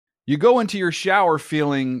You go into your shower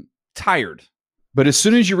feeling tired, but as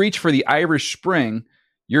soon as you reach for the Irish Spring,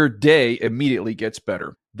 your day immediately gets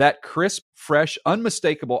better. That crisp, fresh,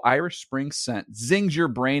 unmistakable Irish Spring scent zings your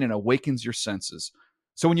brain and awakens your senses.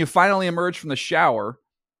 So when you finally emerge from the shower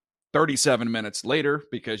 37 minutes later,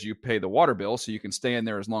 because you pay the water bill so you can stay in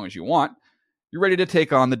there as long as you want, you're ready to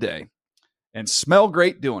take on the day and smell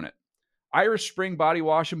great doing it. Irish Spring Body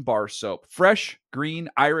Wash and Bar Soap. Fresh, green,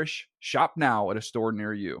 Irish. Shop now at a store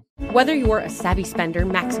near you. Whether you're a savvy spender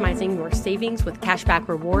maximizing your savings with cashback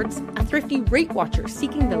rewards, a thrifty rate watcher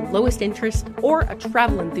seeking the lowest interest, or a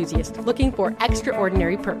travel enthusiast looking for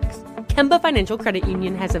extraordinary perks, Kemba Financial Credit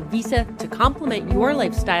Union has a visa to complement your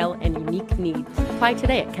lifestyle and unique needs. Apply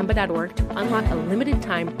today at Kemba.org to unlock a limited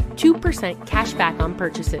time 2% cash back on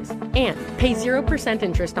purchases and pay 0%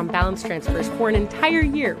 interest on balance transfers for an entire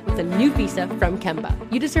year with a new visa from Kemba.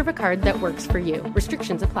 You deserve a card that works for you.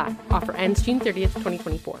 Restrictions apply. Offer ends June 30th,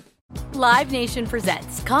 2024. Live Nation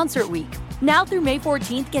presents Concert Week. Now through May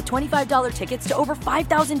 14th, get $25 tickets to over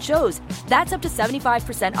 5,000 shows. That's up to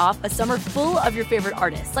 75% off a summer full of your favorite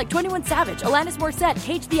artists like 21 Savage, Alanis Morissette,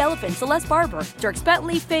 Cage the Elephant, Celeste Barber, Dierks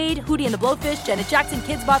Bentley, Fade, Hootie and the Blowfish, Janet Jackson,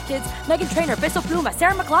 Kids Bop Kids, Meghan Trainor, Peso Pluma,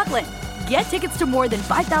 Sarah McLachlan. Get tickets to more than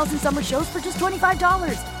 5,000 summer shows for just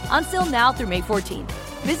 $25. On sale now through May 14th.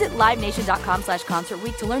 Visit LiveNation.com/Concert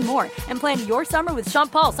Week to learn more and plan your summer with Sean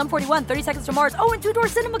Paul, Sum 41, 30 Seconds to Mars, and Two Door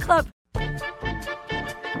Cinema Club.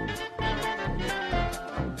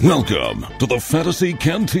 Welcome to the Fantasy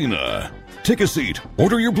Cantina. Take a seat,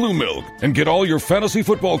 order your blue milk, and get all your fantasy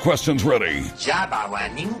football questions ready.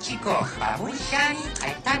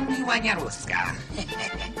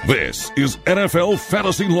 This is NFL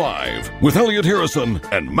Fantasy Live with Elliot Harrison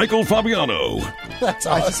and Michael Fabiano. That's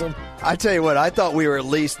awesome. I tell you what, I thought we were at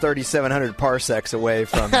least 3,700 parsecs away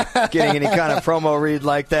from getting any kind of promo read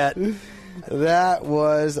like that. That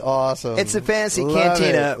was awesome. It's the Fantasy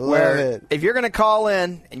Cantina where if you're going to call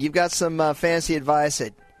in and you've got some fantasy advice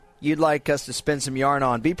that you'd like us to spend some yarn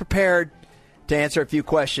on, be prepared to answer a few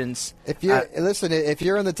questions. If you're if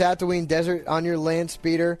you're in the Tatooine Desert on your land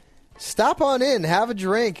speeder, stop on in, have a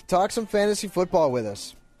drink, talk some fantasy football with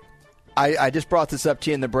us. I just brought this up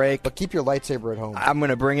to you in the break. But keep your lightsaber at home. I'm going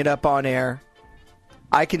to bring it up on air.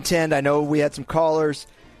 I contend, I know we had some callers.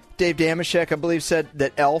 Dave Damashek, I believe, said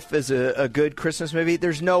that Elf is a good Christmas movie.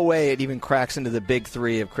 There's no way it even cracks into the big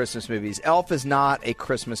three of Christmas movies. Elf is not a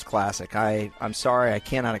Christmas classic. I'm sorry, I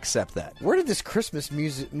cannot accept that. Where did this Christmas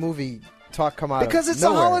movie talk come out because of? It's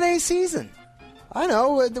nowhere. the holiday season. I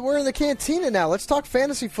know. We're in the cantina now. Let's talk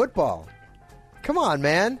fantasy football. Come on,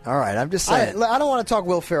 man. All right, I'm just saying. I don't want to talk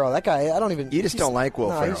Will Ferrell. That guy, I don't even... You just don't like Will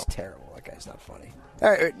Ferrell. He's terrible. That guy's not funny. All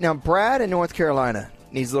right, now Brad in North Carolina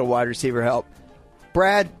needs a little wide receiver help.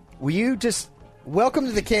 Brad, will you just... Welcome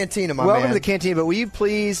to the cantina, my man. Welcome to the cantina, but will you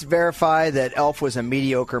please verify that Elf was a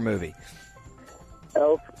mediocre movie?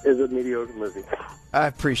 Elf is a mediocre movie. I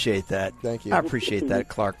appreciate that. Thank you. I appreciate that,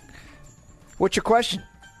 Clark. What's your question?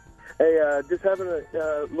 Hey, just having a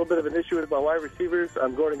little bit of an issue with my wide receivers.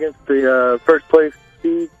 I'm going against the first place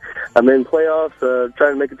seed. I'm in playoffs,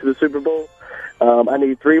 trying to make it to the Super Bowl. I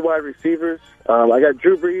need 3 wide receivers. I got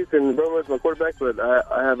Drew Brees and Romo as my quarterback, but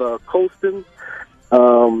I have Colston,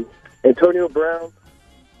 Antonio Brown,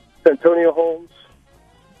 Santonio Holmes.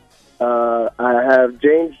 I have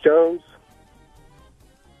James Jones.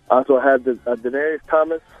 I also have Denarius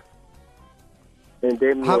Thomas and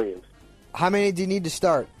Damon Williams. How many do you need to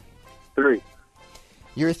start? 3.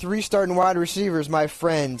 Your 3 starting wide receivers, my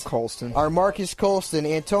friend, Colston, are Marcus Colston,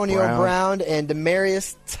 Antonio Brown, and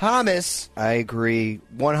Demaryius Thomas. I agree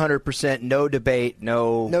 100%. No debate.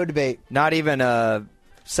 No debate. Not even a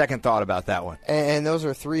second thought about that one. And those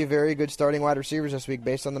are 3 very good starting wide receivers this week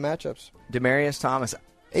based on the matchups. Demaryius Thomas.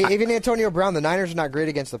 Even Antonio Brown, the Niners are not great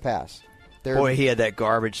against the pass. Boy, he had that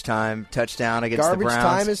garbage time touchdown against the Browns.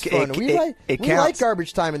 Garbage time is fun. We like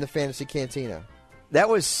garbage time in the Fantasy Cantina. That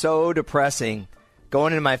was so depressing.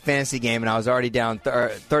 Going into my fantasy game, and I was already down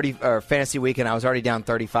 30. Or fantasy weekend, I was already down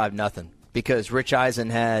 35-0 because Rich Eisen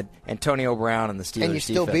had Antonio Brown and the Steelers. And you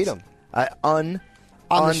still beat him. On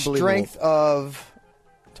the strength of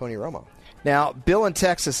Tony Romo. Now, Bill in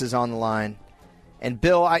Texas is on the line, and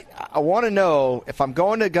Bill, I want to know if I'm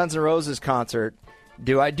going to a Guns N' Roses concert,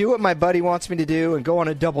 do I do what my buddy wants me to do and go on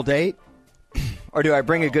a double date, or do I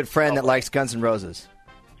bring a good friend that likes Guns N' Roses?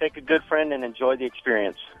 Take a good friend and enjoy the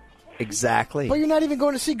experience. Exactly. But you're not even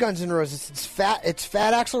going to see Guns N' Roses. It's Fat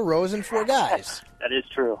Axl Rose and 4 guys. That is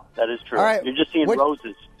true. All right. You're just seeing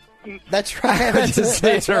roses. That's right. Just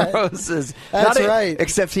seeing roses. That's right.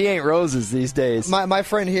 Except he ain't roses these days. My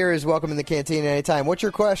friend here is welcome in the canteen at any time. What's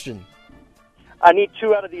your question? I need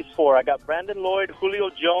 2 out of these 4. I got Brandon Lloyd, Julio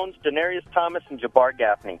Jones, Denarius Thomas, and Jabbar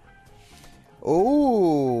Gaffney.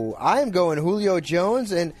 Ooh, I am going Julio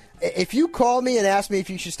Jones. And if you call me and ask me if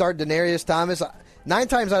you should start Denarius Thomas, 9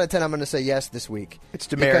 times out of 10 I'm going to say yes this week. It's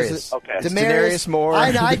Demaryius. Okay. It's Denarius Moore.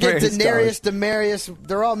 I get Demarius.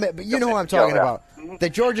 They're all, but you know who I'm talking about. The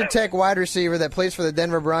Georgia Tech wide receiver that plays for the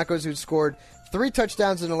Denver Broncos, who scored 3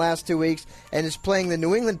 touchdowns in the last 2 weeks and is playing the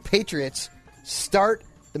New England Patriots. Start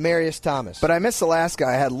Demarius Thomas. But I missed the last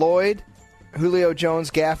guy. I had Lloyd, Julio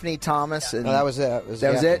Jones, Gaffney, Thomas. And no, that was it.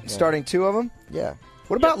 That was it? Yeah. Starting 2 of them? Yeah.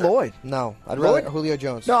 What about Lloyd? No, I'd rather Julio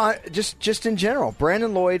Jones. No, just in general.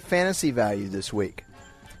 Brandon Lloyd, fantasy value this week.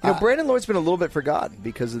 You know, Brandon Lloyd's been a little bit forgotten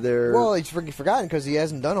because of their... Well, he's forgotten because he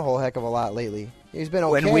hasn't done a whole heck of a lot lately. He's been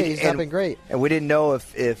okay. He's not been great. And we didn't know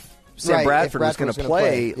if Sam Bradford was going to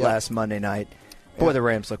play last Monday night. Boy, the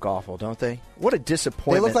Rams look awful, don't they? What a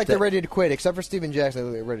disappointment. They look like they're ready to quit, except for Steven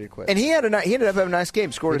Jackson. They're ready to quit. And he ended up having a nice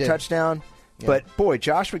game, scored a touchdown. Yeah. But, boy,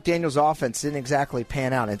 Josh McDaniels' offense didn't exactly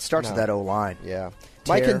pan out. It starts with that O-line. Yeah.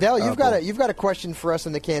 Mike Kendall, you've got a question for us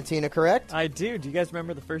in the cantina, correct? I do. Do you guys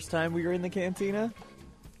remember the first time we were in the cantina?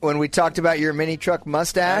 When we talked about your mini truck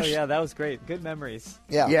mustache? Oh, yeah, that was great. Good memories.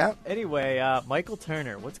 Yeah. Anyway, Michael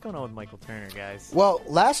Turner. What's going on with Michael Turner, guys? Well,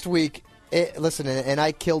 last week, listen, and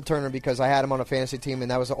I killed Turner because I had him on a fantasy team,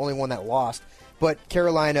 and that was the only one that lost. But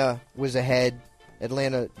Carolina was ahead.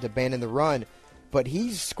 Atlanta abandoned the run. But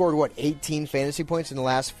he's scored, 18 fantasy points in the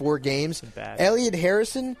last 4 games. Elliot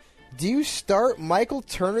Harrison, do you start Michael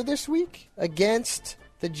Turner this week against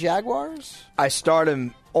the Jaguars? I start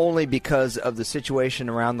him only because of the situation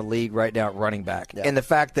around the league right now at running back. Yeah. And the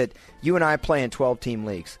fact that you and I play in 12-team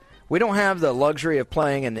leagues. We don't have the luxury of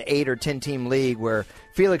playing in an 8- or 10-team league where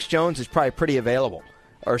Felix Jones is probably pretty available,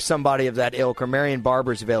 or somebody of that ilk, or Marion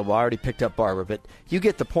Barber's available. I already picked up Barber, but you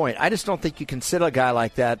get the point. I just don't think you can sit a guy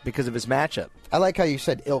like that because of his matchup. I like how you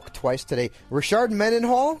said ilk twice today. Rashard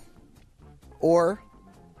Mendenhall or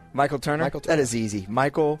Michael Turner? That is easy.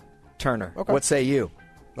 Michael Turner. Okay. What say you?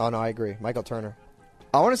 Oh, no, I agree. Michael Turner.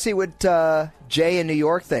 I want to see what Jay in New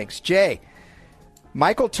York thinks. Jay,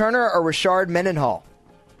 Michael Turner or Rashard Mendenhall?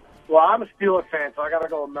 Well, I'm a Steeler fan, so I got to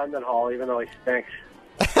go with Mendenhall, even though he stinks.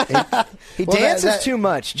 He dances too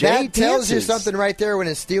much. Jay that tells you something right there when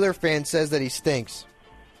a Steeler fan says that he stinks.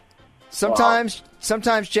 Sometimes,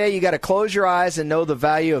 Jay, you got to close your eyes and know the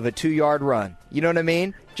value of a 2-yard run. You know what I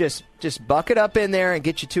mean? Just buck it up in there and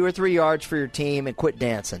get you 2 or 3 yards for your team and quit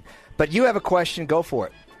dancing. But you have a question. Go for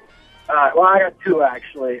it. All right. Well, I got 2,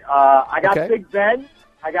 actually. I got Big Ben,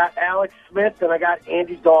 I got Alex Smith, and I got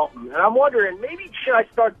Andy Dalton. And I'm wondering, maybe should I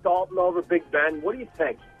start Dalton over Big Ben? What do you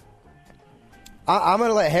think? I'm going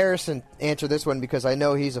to let Harrison answer this one because I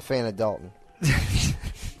know he's a fan of Dalton.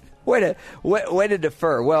 Way to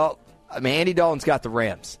defer. Well, I mean, Andy Dalton's got the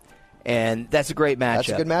Rams, and that's a great matchup. That's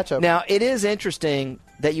a good matchup. Now, it is interesting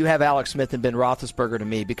that you have Alex Smith and Ben Roethlisberger to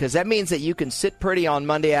me because that means that you can sit pretty on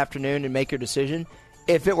Monday afternoon and make your decision.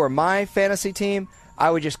 If it were my fantasy team, I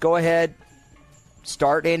would just go ahead,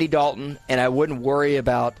 start Andy Dalton, and I wouldn't worry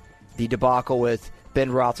about the debacle with Ben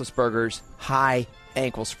Roethlisberger's high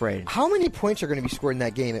ankle sprain. How many points are going to be scored in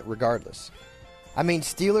that game regardless? I mean,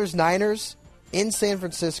 Steelers, Niners, in San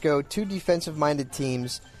Francisco, 2 defensive-minded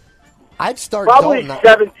teams. I'd start Dalton.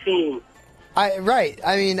 Probably 17. Right.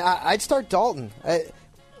 I mean, I'd start Dalton.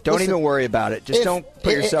 Don't even worry about it. Just don't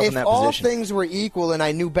put yourself in that position. If all things were equal and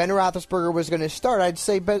I knew Ben Roethlisberger was going to start, I'd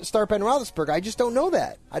say start Ben Roethlisberger. I just don't know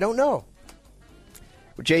that. I don't know.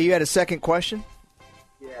 Well, Jay, you had a second question?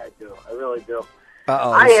 Yeah, I do. I really do.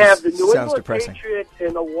 Uh-oh. I have the New England Patriots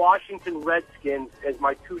and the Washington Redskins as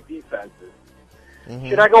my 2 defenses. Mm-hmm.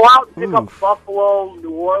 Should I go out and pick up Buffalo,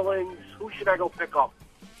 New Orleans? Who should I go pick up?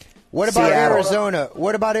 What about Arizona?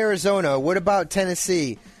 What about Arizona? What about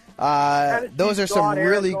Tennessee? Those are some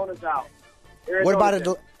really. Arizona's out.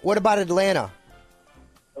 What about Atlanta?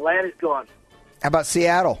 Atlanta's gone. How about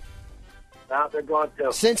Seattle? No, they're gone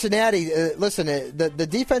too. Cincinnati. Listen, the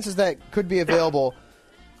defenses that could be available: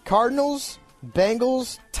 Cardinals,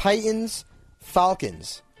 Bengals, Titans,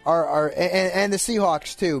 Falcons and the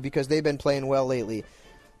Seahawks too, because they've been playing well lately.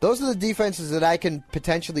 Those are the defenses that I can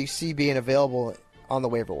potentially see being available on the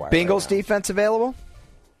waiver wire. Bengals defense available?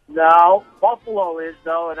 No, Buffalo is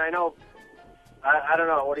though, and I know. I don't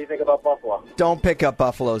know. What do you think about Buffalo? Don't pick up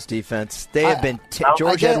Buffalo's defense. They have been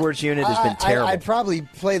George Edwards' unit has been terrible. I'd probably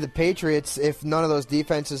play the Patriots if none of those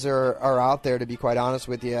defenses are out there. To be quite honest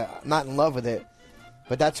with you, I'm not in love with it,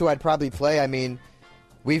 but that's who I'd probably play. I mean,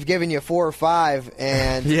 we've given you 4 or 5,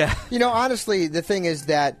 and honestly, the thing is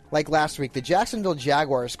that like last week, the Jacksonville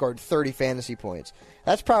Jaguars scored 30 fantasy points.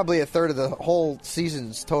 That's probably a third of the whole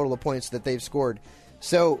season's total of points that they've scored.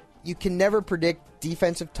 So you can never predict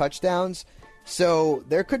defensive touchdowns, so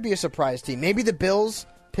there could be a surprise team. Maybe the Bills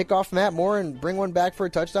pick off Matt Moore and bring one back for a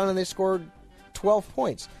touchdown, and they scored 12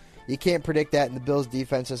 points. You can't predict that, and the Bills'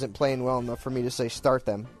 defense isn't playing well enough for me to say start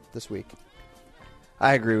them this week.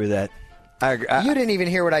 I agree with that. I agree. You didn't even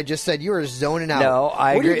hear what I just said. You were zoning out. No,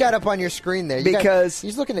 I agree. What do you got up on your screen there?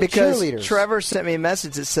 He's looking at cheerleaders. Trevor sent me a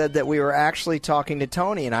message that said that we were actually talking to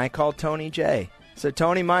Tony, and I called Tony J. So,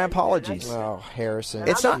 Tony, my apologies. Oh, Harrison.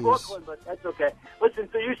 It's not Brooklyn, but that's okay. Listen,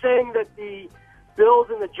 so you're saying that the Bills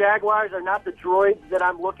and the Jaguars are not the droids that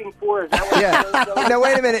I'm looking for? Is that what you're saying? Now,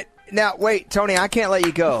 wait a minute. Now, wait, Tony, I can't let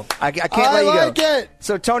you go. I can't let you go. I like it.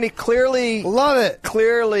 So, Tony, clearly... Love it.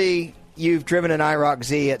 Clearly... You've driven an IROC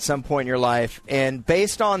Z at some point in your life, and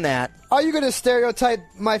based on that... Are you going to stereotype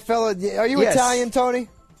my fellow... Are you Italian, Tony?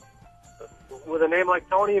 With a name like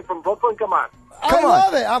Tony from Brooklyn? Come on. I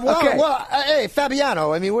love it. Well, hey,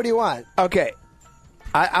 Fabiano, I mean, what do you want? Okay.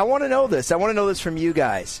 I want to know this. I want to know this from you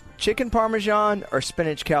guys. Chicken Parmesan or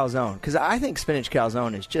spinach calzone? Because I think spinach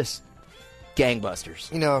calzone is just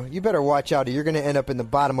gangbusters. You know, you better watch out or you're going to end up in the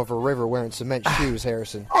bottom of a river wearing cement shoes,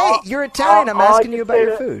 Harrison. Hey, you're Italian. I'm asking you about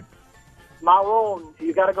your food. Marone,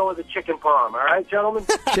 you got to go with the chicken parm, all right, gentlemen?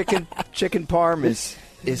 Chicken parm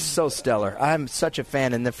is so stellar. I'm such a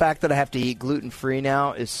fan, and the fact that I have to eat gluten-free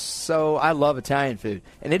now is so... I love Italian food,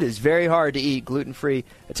 and it is very hard to eat gluten-free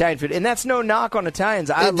Italian food, and that's no knock on Italians.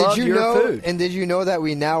 I love your food. And did you know that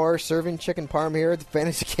we now are serving chicken parm here at the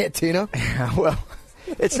Fantasy Cantina? Well,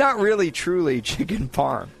 it's not really truly chicken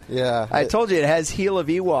parm. Yeah. I told you it has heel of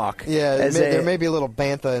Ewok. Yeah, there may be a little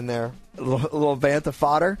bantha in there. A little bantha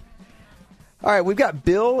fodder. All right, we've got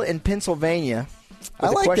Bill in Pennsylvania with I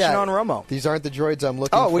like a question that. on Romo. These aren't the droids I'm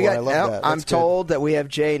looking for. I love that. I'm told that we have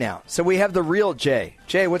Jay now. So we have the real Jay.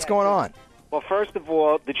 Jay, what's going on? Well, first of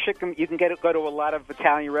all, the chicken, you can go to a lot of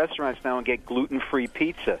Italian restaurants now and get gluten-free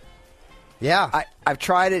pizza. Yeah. I've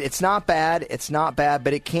tried it. It's not bad.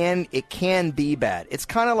 But it can be bad. It's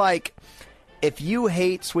kind of like if you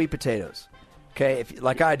hate sweet potatoes, okay,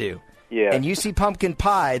 like I do, and you see pumpkin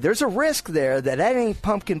pie, there's a risk there that ain't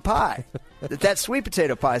pumpkin pie. That's sweet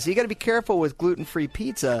potato pie. So you got to be careful with gluten-free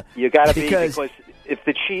pizza. You got to be because if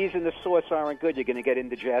the cheese and the sauce aren't good, you're going to get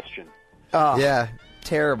indigestion. Oh, yeah,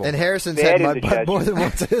 terrible. And Harrison's had mud butt more than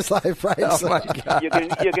once in his life, right? Oh my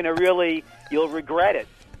God! You'll regret it.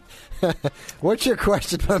 What's your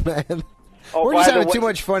question, my man? Oh, we're just having too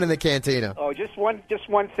much fun in the cantina. Oh, just one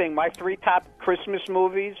thing. My 3 top Christmas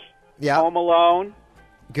movies. Yeah. Home Alone.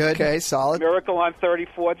 Good. Okay, solid. Miracle on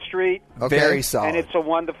 34th Street. Okay. Very solid. And It's a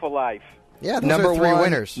Wonderful Life. Yeah, those are 3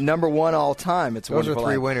 winners. Number 1 all time. It's those are 3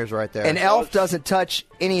 life. winners right there. And Elf doesn't touch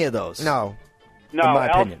any of those. No, in my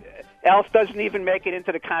opinion. Elf doesn't even make it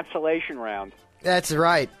into the consolation round. That's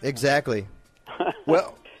right. Exactly.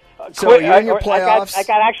 Well, so you're in your playoffs. I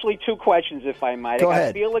got actually 2 questions, if I might. Go I got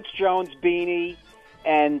ahead. Felix Jones, Beanie,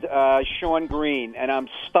 and Sean Green, and I'm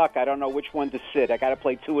stuck. I don't know which one to sit. I got to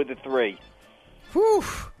play 2 of the 3. Whew.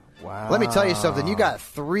 Wow. Let me tell you something. You got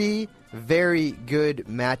 3 very good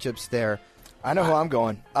matchups there. I know who I'm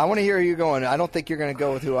going. I want to hear who you're going. I don't think you're going to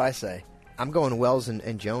go with who I say. I'm going Wells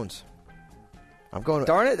and Jones. I'm going.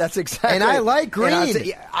 Darn it, that's exactly. And I like Green.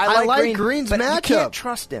 I like Green's but matchup. You can't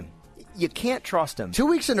trust him. You can't trust him. 2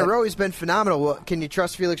 weeks in a row, he's been phenomenal. Well, can you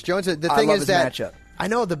trust Felix Jones? The I thing love is his that matchup. I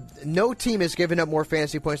know no team has given up more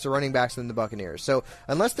fantasy points to running backs than the Buccaneers. So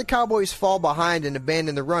unless the Cowboys fall behind and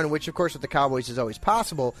abandon the run, which of course with the Cowboys is always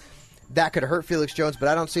possible, that could hurt Felix Jones. But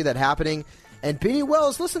I don't see that happening. And Beanie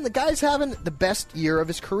Wells, listen, the guy's having the best year of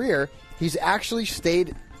his career. He's actually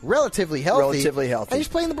stayed relatively healthy. And he's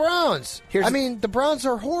playing the Browns. The Browns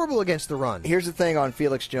are horrible against the run. Here's the thing on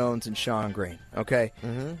Felix Jones and Sean Green, okay?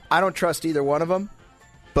 Mm-hmm. I don't trust either one of them,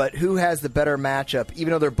 but who has the better matchup?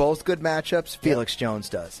 Even though they're both good matchups, Felix Jones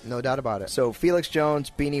does. No doubt about it. So Felix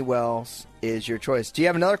Jones, Beanie Wells is your choice. Do you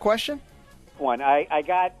have another question? One. I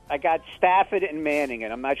got Stafford and Manning,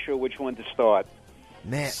 and I'm not sure which one to start.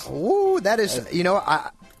 Man, ooh, that is,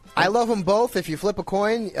 I love them both. If you flip a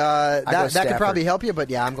coin, that could probably help you. But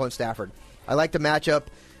yeah, I'm going Stafford. I like the matchup.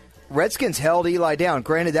 Redskins held Eli down.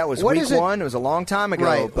 Granted, that was week 1. It was a long time ago.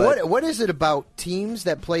 Right. But what is it about teams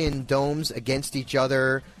that play in domes against each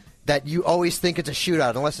other that you always think it's a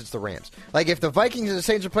shootout unless it's the Rams? Like if the Vikings and the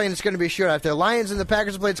Saints are playing, it's going to be a shootout. If the Lions and the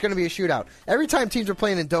Packers are playing, it's going to be a shootout. Every time teams are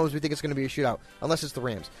playing in domes, we think it's going to be a shootout unless it's the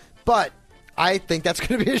Rams. But I think that's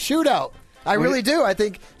going to be a shootout. I really do. I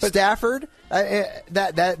think Stafford.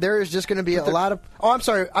 That there is just going to be a lot of. Oh, I'm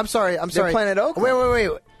sorry. They're playing at Oakland. Wait.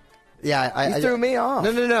 Yeah, you threw me off.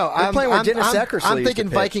 No. They're playing with Dennis Eckersley. I'm thinking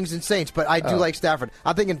Vikings and Saints, but I do like Stafford.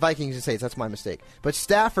 I'm thinking Vikings and Saints. That's my mistake. But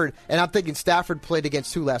Stafford, and I'm thinking Stafford played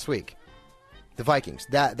against who last week? The Vikings.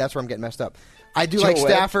 That's where I'm getting messed up. I do Joe like Webb.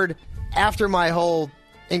 Stafford. After my whole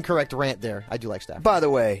incorrect rant there, I do like Stafford. By the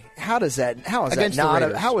way, how is that Against the not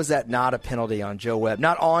Raiders. how is that not a penalty on Joe Webb?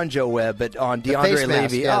 Not on Joe Webb, but on The DeAndre face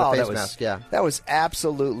mask, Levy. yeah, the that face was mask, yeah. that was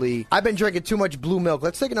absolutely I've been drinking too much blue milk.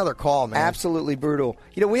 Let's take another call, man. absolutely brutal.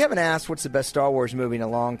 You know, we haven't asked what's the best Star Wars movie in a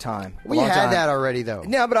long time. We had that already, though.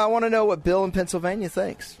 No, but I want to know what Bill in Pennsylvania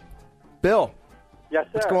thinks. Bill, Yes,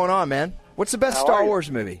 sir. what's going on, man? What's the best How Star are you? Wars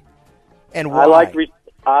movie? And why?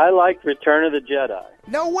 I like Return of the Jedi.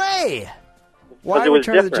 No way. Why it was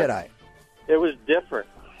Return of the different. Jedi? It was different.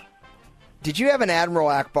 Did you have an Admiral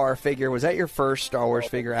Akbar figure? Was that your first Star Wars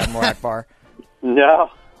figure, Admiral Akbar? No.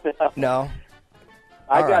 No.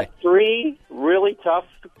 I All got right. 3 really tough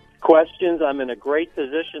questions. I'm in a great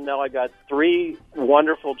position now. I got 3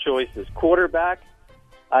 wonderful choices. Quarterback,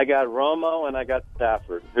 I got Romo, and I got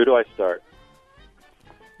Stafford. Who do I start?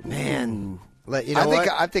 Man. You know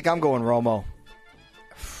I think I'm going Romo.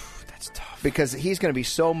 That's tough. Because he's going to be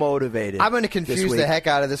so motivated. I'm going to this confuse week. the heck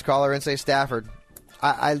out of this caller and say Stafford.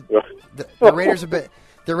 The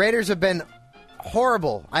Raiders have been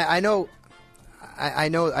horrible. I know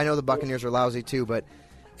the Buccaneers are lousy too, but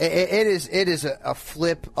it is a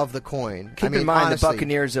flip of the coin. Keep in mind the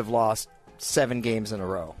Buccaneers have lost 7 games in a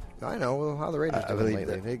row. I know how the Raiders doing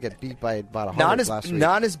lately. They get beat by about 100 last week.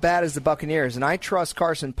 Not as bad as the Buccaneers, and I trust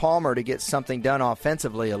Carson Palmer to get something done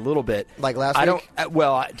offensively a little bit. Like last week?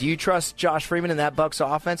 Do you trust Josh Freeman and that Bucs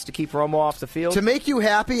offense to keep Romo off the field? To make you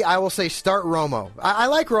happy, I will say start Romo. I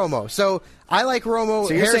like Romo, so I like Romo.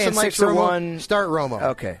 So you're Harrison saying likes 6-1. Romo. Start Romo.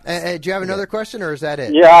 Okay. Do you have another question, or is that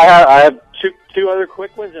it? Yeah, I have two other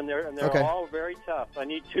quick ones, and they're Okay. all very tough. I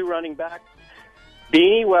need 2 running backs.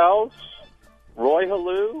 Beanie Wells, Roy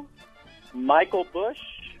Halou, Michael Bush,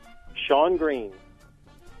 Sean Green.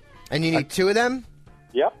 And you need 2 of them?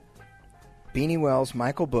 Yep. Beanie Wells,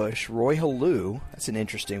 Michael Bush, Roy Halou. That's an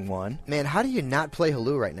interesting one. Man, how do you not play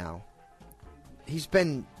Halou right now? He's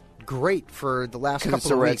been great for the last couple It's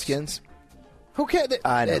of the weeks. Redskins. Who cares?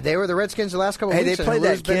 I know. They were the Redskins the last couple of Hey, weeks. they and played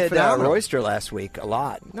Halou's that been kid phenomenal. Royster last week a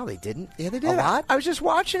lot. No, they didn't. Yeah, they did. A lot? I was just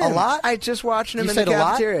watching him. A lot? I just watching him You in said the a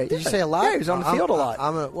lot? cafeteria. Did you say a lot? Yeah, he was on the field a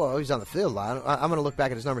lot. Well, he's on the field a lot. I'm going to look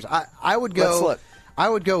back at his numbers. I would go. Let's look. I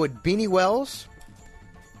would go with Beanie Wells.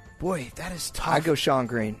 Boy, that is tough. I go Sean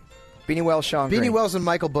Green. Beanie Wells, Sean Green. Beanie Wells and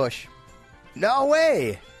Michael Bush. No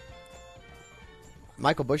way.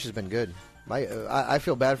 Michael Bush has been good. I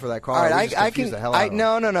feel bad for that caller. All We right, just I confused can. the hell out of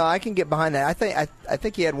him. No. I can get behind that. I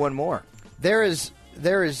think he had one more. There is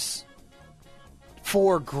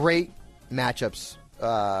 4 great matchups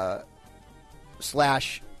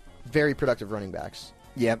 / very productive running backs.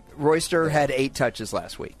 Yeah, Royster had 8 touches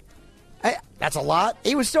last week. That's a lot.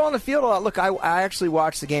 He was still on the field a lot. Look, I actually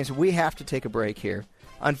watched the games. We have to take a break here.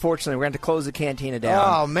 Unfortunately, we're going to close the cantina down.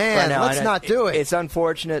 Oh, man, right now. let's not do it. It's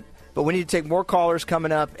unfortunate, but we need to take more callers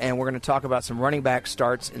coming up, and we're going to talk about some running back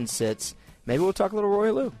starts and sits. Maybe we'll talk a little Roy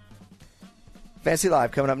Halou. Fantasy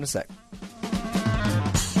Live coming up in a sec.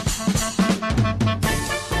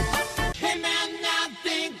 Hey man, I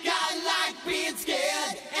think I like being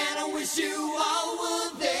scared, and I wish you all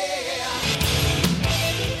were there.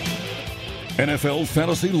 NFL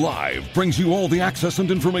Fantasy Live brings you all the access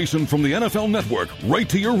and information from the NFL Network right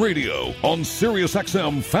to your radio on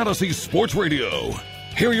SiriusXM Fantasy Sports Radio.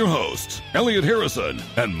 Here are your hosts, Elliot Harrison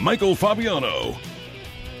and Michael Fabiano.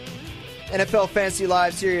 NFL Fantasy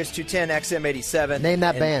Live, Sirius 210 XM87. Name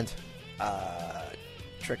that band.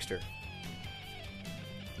 Trickster.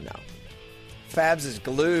 No. Fabs is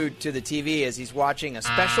glued to the TV as he's watching a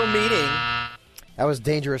special meeting. That was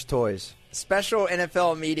Dangerous Toys. Special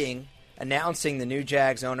NFL meeting announcing the new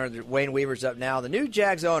Jags owner. Wayne Weaver's up now. The new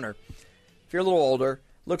Jags owner, if you're a little older,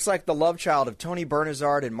 looks like the love child of Tony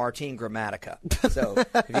Bernazard and Martin Gramatica. So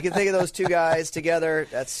if you can think of those 2 guys together,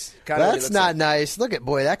 that's kind of what he That's looks not like. nice. Look at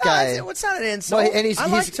that guy. It's not an insult. No, and I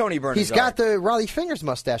like Tony Bernazard. He's got the Raleigh Fingers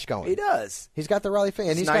mustache going. He does. He's got the Raleigh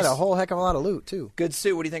Fingers, and It's he's nice. got a whole heck of a lot of loot too. Good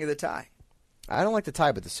suit. What do you think of the tie? I don't like the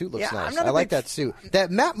tie, but the suit looks Yeah, I'm nice. not a I like big that suit. That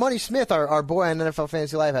Matt Money Smith, our boy on NFL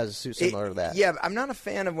Fantasy Live, has a suit similar to that. Yeah, I'm not a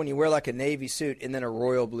fan of when you wear like a navy suit and then a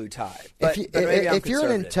royal blue tie. But, if maybe I'm you're an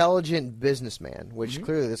conservative. intelligent businessman, which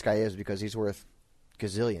clearly this guy is because he's worth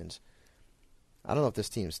gazillions, I don't know if this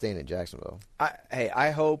team's staying in Jacksonville.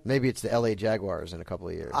 I hope maybe it's the LA Jaguars in a couple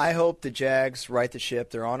of years. I hope the Jags right the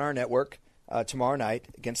ship. They're on our network tomorrow night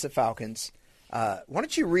against the Falcons. Why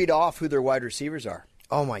don't you read off who their wide receivers are?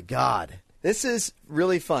 Oh my God! This is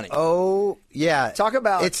really funny. Oh, yeah. Talk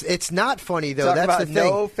about... It's not funny, though. Talk That's about the thing.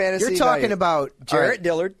 no fantasy You're talking value. about Jarrett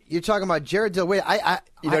Dillard. You're talking about Jarrett Dillard. Wait,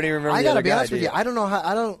 You don't even remember I the gotta other be guy, honest with do you. you? I don't know how.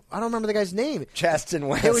 I don't remember the guy's name. Chaston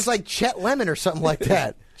West. It was like Chet Lemon or something like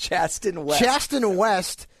that. Chaston West. Chaston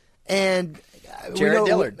West and Jarrett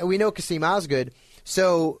Dillard. We know Kasim Osgood.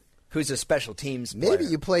 So who's a special teams maybe player.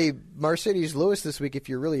 you play Mercedes Lewis this week if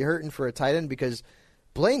you're really hurting for a tight end because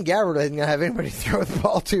Blaine Gabbert doesn't have anybody to throw the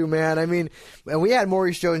ball to, man. I mean, and we had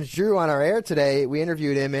Maurice Jones-Drew on our air today. We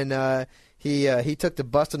interviewed him, and he took to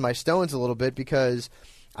busting my stones a little bit because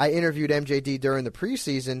I interviewed MJD during the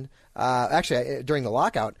preseason, during the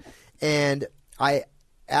lockout, and I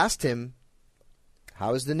asked him,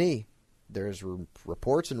 how's the knee? There's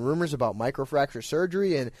reports and rumors about microfracture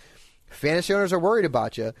surgery, and fantasy owners are worried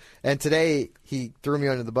about you. And today he threw me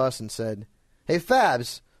under the bus and said, hey,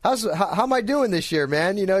 Fabs, how am I doing this year,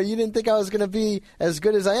 man? You didn't think I was going to be as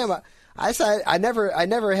good as I am. I said I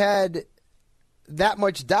never had that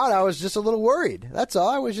much doubt. I was just a little worried. That's all.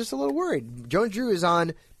 I was just a little worried. Jones-Drew is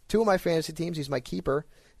on 2 of my fantasy teams. He's my keeper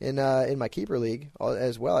in my keeper league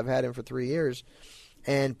as well. I've had him for 3 years.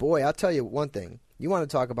 And, boy, I'll tell you one thing. You want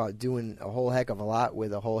to talk about doing a whole heck of a lot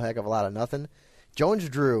with a whole heck of a lot of nothing?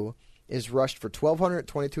 Jones-Drew is rushed for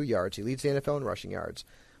 1,222 yards. He leads the NFL in rushing yards.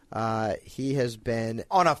 He has been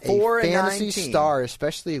on a 4-9 fantasy team. star,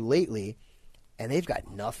 especially lately, and they've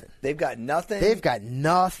got nothing. They've got nothing. They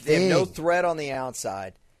have no threat on the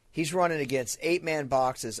outside. He's running against 8-man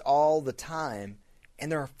boxes all the time,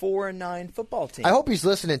 and they're a 4-9 football team. I hope he's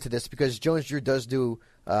listening to this because Jones-Drew does do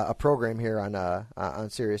a program here on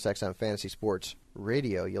Sirius XM Fantasy Sports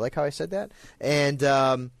Radio. You like how I said that?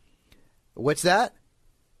 And what's that?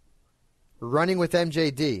 Running with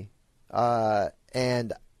MJD.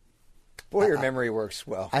 And boy, your memory works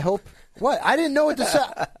well. I hope. What? I didn't know what to say.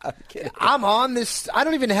 I'm kidding. I'm on this. I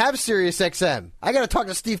don't even have Sirius XM. I got to talk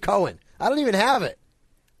to Steve Cohen. I don't even have it.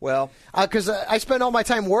 Well, because I spend all my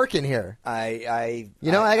time working here. I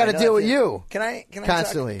got to deal with you. Can I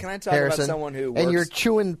constantly? Can I talk Harrison, about someone who works, and you're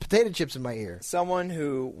chewing potato chips in my ear? Someone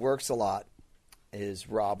who works a lot is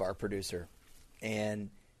Rob, our producer, and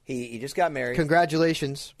he just got married.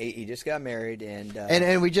 Congratulations. He just got married,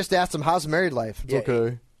 and we just asked him how's married life. It's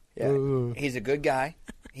okay. He's a good guy.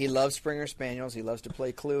 He loves Springer Spaniels. He loves to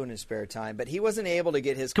play Clue in his spare time, but he wasn't able to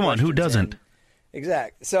get his. Come on, who doesn't?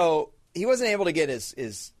 Exactly. So he wasn't able to get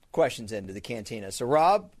his questions into the cantina. So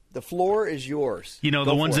Rob, the floor is yours.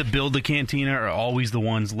 The ones that build the cantina are always the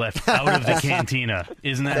ones left out of the cantina.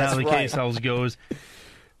 Isn't that how the case always goes?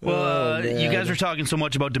 Well, you guys are talking so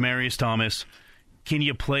much about Demaryius Thomas. Can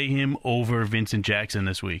you play him over Vincent Jackson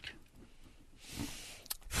this week?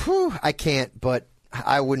 I can't, but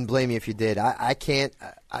I wouldn't blame you if you did. I can't.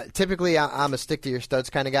 Typically, I'm a stick-to-your-studs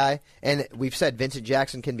kind of guy, and we've said Vincent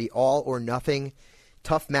Jackson can be all or nothing.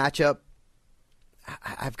 Tough matchup.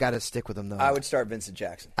 I've got to stick with him, though. I would start Vincent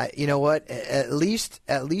Jackson. You know what? At least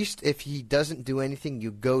if he doesn't do anything,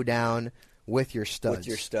 you go down with your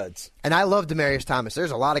studs. And I love Demaryius Thomas.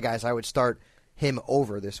 There's a lot of guys I would start him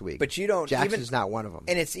over this week. But you don't. Jackson's not one of them.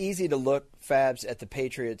 And it's easy to look, Fabs, at the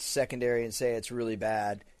Patriots secondary and say it's really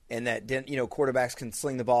bad and that quarterbacks can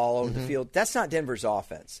sling the ball over the field. That's not Denver's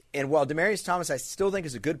offense. And while Demaryius Thomas I still think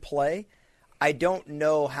is a good play, I don't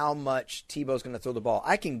know how much Tebow's going to throw the ball.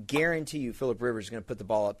 I can guarantee you Phillip Rivers is going to put the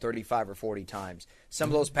ball up 35 or 40 times. Some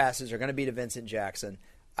of those passes are going to be to Vincent Jackson.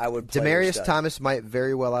 I would play Demaryius Thomas might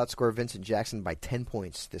very well outscore Vincent Jackson by 10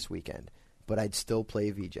 points this weekend, but I'd still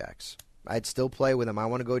play VJax. I'd still play with him. I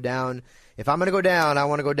want to go down. If I'm going to go down, I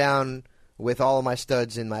want to go down with all of my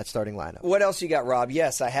studs in that starting lineup. What else you got, Rob?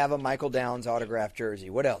 Yes, I have a Michael Downs autographed jersey.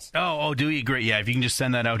 What else? Oh, do you? Great. Yeah, if you can just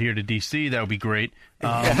send that out here to D.C., that would be great.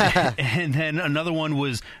 And then another one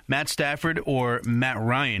was Matt Stafford or Matt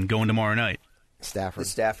Ryan going tomorrow night.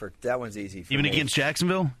 Stafford. That one's easy for Even me. against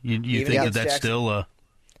Jacksonville? You think that's still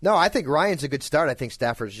No, I think Ryan's a good start. I think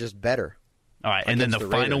Stafford's just better. All right, and then the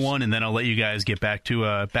final one, and then I'll let you guys get back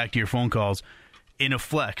to your phone calls. In a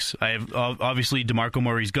flex, I have obviously DeMarco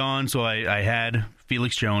Murray's gone, so I had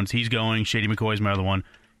Felix Jones. He's going. Shady McCoy's my other one.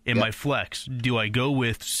 In my flex, do I go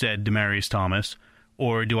with said Demaryius Thomas,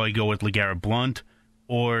 or do I go with LeGarrette Blount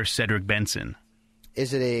or Cedric Benson?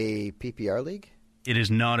 Is it a PPR league? It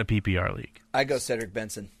is not a PPR league. I go Cedric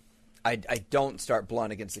Benson. I don't start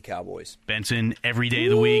Blount against the Cowboys. Benson every day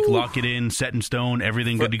of the week, lock it in, set in stone,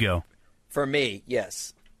 everything good to go. For me,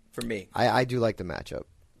 yes. For me. I do like the matchup.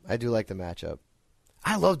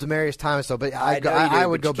 I love Demaryius Thomas, though, but I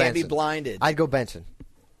would go Benson. Can't be blinded. I'd go Benson.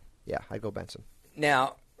 Yeah, I'd go Benson.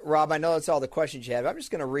 Now, Rob, I know that's all the questions you have. I'm just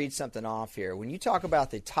going to read something off here. When you talk about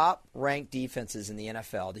the top-ranked defenses in the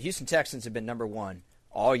NFL, the Houston Texans have been number one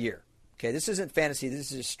all year. Okay, this isn't fantasy.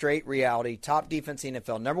 This is straight reality. Top defense in the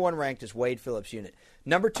NFL. Number 1 ranked is Wade Phillips' unit.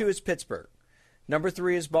 Number 2 is Pittsburgh. Number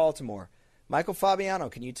 3 is Baltimore. Michael Fabiano,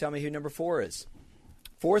 can you tell me who number 4 is?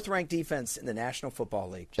 4th ranked defense in the National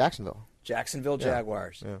Football League. Jacksonville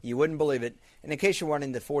Jaguars. Yeah. You wouldn't believe it. And in case you're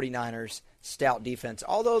wondering, the 49ers, stout defense.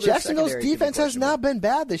 Although Jacksonville's defense has not been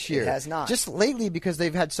bad this year. It has not. Just lately because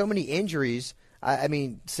they've had so many injuries. I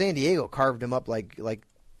mean, San Diego carved them up like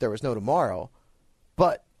there was no tomorrow.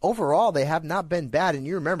 But overall, they have not been bad. And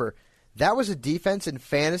you remember, that was a defense in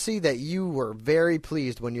fantasy that you were very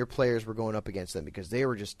pleased when your players were going up against them because they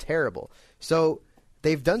were just terrible. So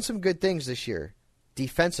they've done some good things this year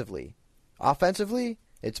defensively. Offensively,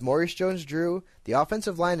 it's Maurice Jones-Drew. The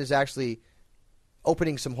offensive line is actually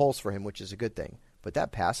opening some holes for him, which is a good thing. But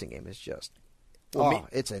that passing game is just,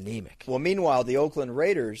 it's anemic. Well, meanwhile, the Oakland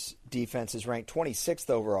Raiders defense is ranked 26th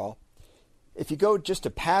overall. If you go just to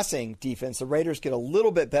passing defense, the Raiders get a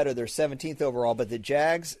little bit better. They're 17th overall, but the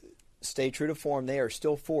Jags stay true to form. They are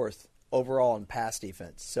still 4th overall in pass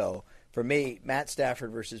defense. So for me, Matt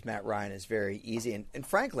Stafford versus Matt Ryan is very easy. And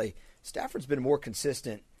frankly, Stafford's been more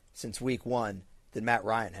consistent since week 1 than Matt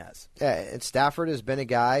Ryan has. Yeah, and Stafford has been a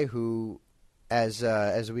guy who,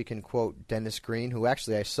 as we can quote Dennis Green, who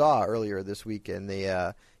actually I saw earlier this week in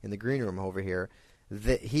the green room over here,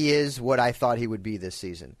 that he is what I thought he would be this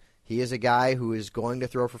season. He is a guy who is going to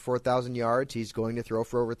throw for 4,000 yards. He's going to throw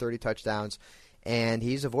for over 30 touchdowns, and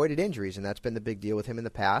he's avoided injuries, and that's been the big deal with him in the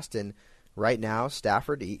past. And right now,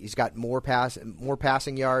 Stafford, he's got more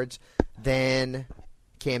passing yards than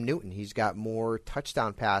Cam Newton. He's got more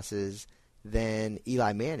touchdown passes than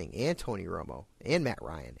Eli Manning and Tony Romo and Matt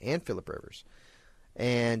Ryan and Phillip Rivers.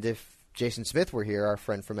 And if Jason Smith were here, our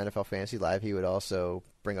friend from NFL Fantasy Live, he would also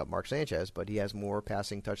bring up Mark Sanchez, but he has more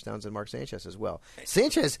passing touchdowns than Mark Sanchez as well.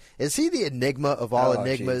 Sanchez, is he the enigma of all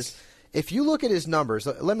enigmas? Geez. If you look at his numbers,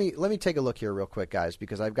 let me take a look here real quick, guys,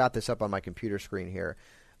 because I've got this up on my computer screen here.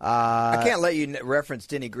 I can't let you reference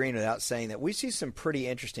Denny Green without saying that we see some pretty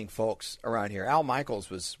interesting folks around here. Al Michaels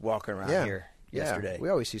was walking around here yesterday. We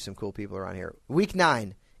always see some cool people around here. Week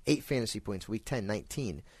 9, 8 fantasy points. Week 10,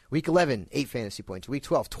 19. Week 11, 8 fantasy points. Week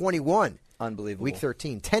 12, 21. Unbelievable. Week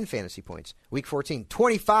 13, 10 fantasy points. Week 14,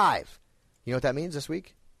 25. You know what that means this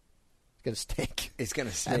week? It's going to stink. It's going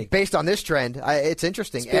to stink. Based on this trend, it's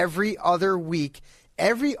interesting. Every other week,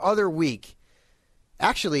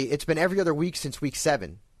 actually, it's been every other week since week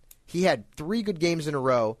 7. He had 3 good games in a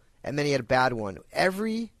row, and then he had a bad one.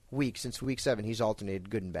 Every week since week 7, he's alternated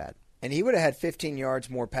good and bad. And he would have had 15 yards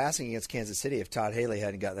more passing against Kansas City if Todd Haley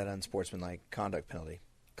hadn't got that unsportsmanlike conduct penalty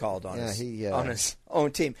called on his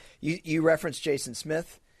own team. You referenced Jason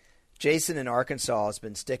Smith. Jason in Arkansas has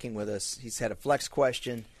been sticking with us. He's had a flex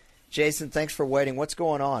question. Jason, thanks for waiting. What's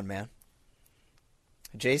going on, man?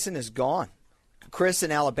 Jason is gone. Chris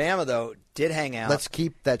in Alabama, though, did hang out. Let's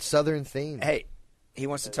keep that Southern theme. Hey, he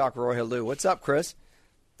wants to talk Roy Halou. What's up, Chris?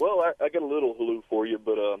 Well, I got a little Halou for you,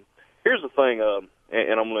 but here's the thing,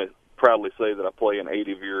 and I'm going to proudly say that I play in 8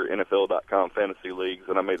 of your NFL.com fantasy leagues,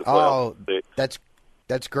 and I made the playoffs. Oh,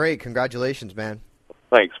 that's great. Congratulations, man.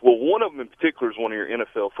 Thanks. Well, one of them in particular is one of your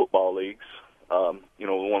NFL football leagues. The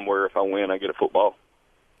one where if I win, I get a football.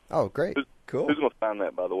 Oh, great. Cool. Who's going to sign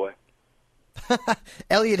that, by the way?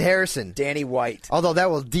 Elliot Harrison. Danny White. Although that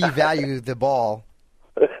will devalue the ball.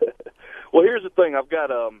 Well, here's the thing. I've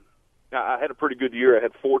got I had a pretty good year. I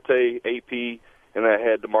had Forte, AP, and I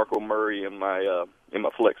had DeMarco Murray in my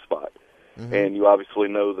flex spot. Mm-hmm. And you obviously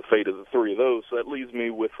know the fate of the 3 of those. So that leaves me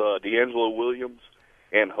with D'Angelo Williams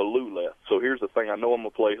and Halou left. So here's the thing. I know I'm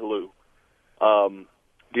going to play Halou.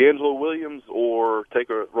 D'Angelo Williams or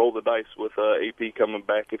roll the dice with AP coming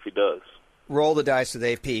back if he does? Roll the dice with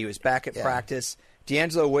AP. He was back at practice.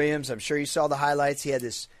 D'Angelo Williams, I'm sure you saw the highlights. He had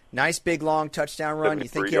this nice, big, long touchdown run. You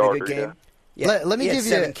think he had a good game? Yeah. Let me give you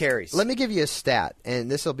 7 carries. Let me give you a stat, and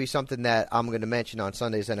this will be something that I'm going to mention on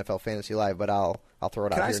Sunday's NFL Fantasy Live, but I'll throw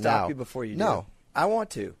it out here now. Can I stop you before you do? No. I want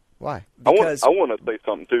to. Why? Because I want to say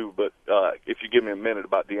something, too, but if you give me a minute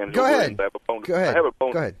about D'Angelo Williams, I have a bonus. Go ahead. I have a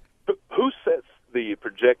bonus. Go ahead. Who sets the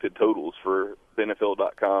projected totals for the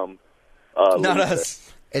NFL.com? Not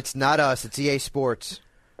us. It's not us. It's EA Sports.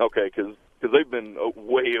 Okay, because they've been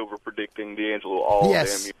way over-predicting D'Angelo all damn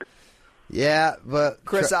year. Yeah, but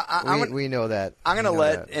Chris, we know that. I'm going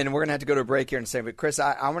to and we're going to have to go to a break here in a second, but Chris,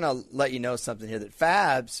 I'm going to let you know something here, that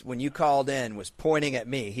Fabs, when you called in, was pointing at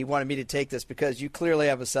me. He wanted me to take this because you clearly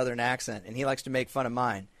have a Southern accent, and he likes to make fun of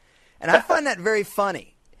mine. And I find that very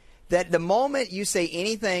funny, that the moment you say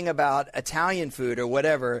anything about Italian food or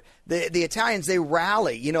whatever, the Italians, they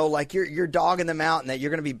rally, like you're dogging them out and that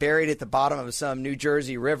you're going to be buried at the bottom of some New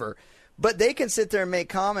Jersey river. But they can sit there and make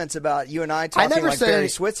comments about you and I talking like Barry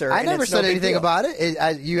Switzer. I never said anything about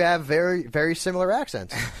it. You have very, very similar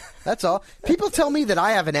accents. That's all. People tell me that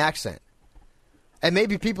I have an accent. And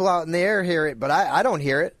maybe people out in the air hear it, but I don't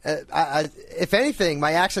hear it. If anything,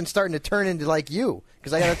 my accent's starting to turn into like you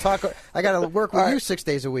because I got to talk. I got to work with you 6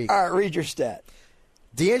 days a week. All right, read your stat.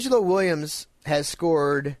 D'Angelo Williams has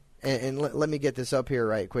scored, and let me get this up here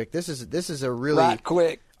right quick. This is a really right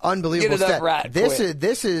quick. Unbelievable Get it up stat. right this quick.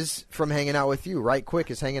 is from hanging out with you. Right quick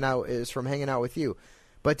is from hanging out with you.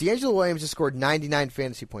 But D'Angelo Williams has scored 99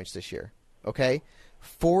 fantasy points this year. Okay,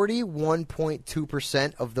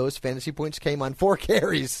 41.2% of those fantasy points came on 4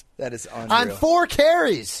 carries. That is unreal. On 4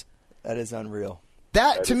 carries. That is unreal.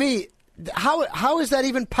 That to me, how is that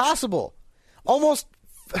even possible? Almost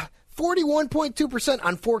 41.2%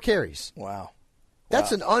 on 4 carries. Wow.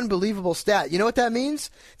 That's an unbelievable stat. You know what that means?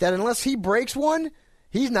 That unless he breaks one,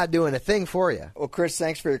 he's not doing a thing for you. Well, Chris,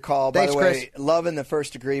 thanks for your call. Thanks, by the way, Chris. Loving the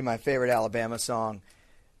First Degree, my favorite Alabama song.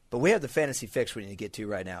 But we have the fantasy fix we need to get to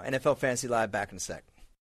right now. NFL Fantasy Live, back in a sec.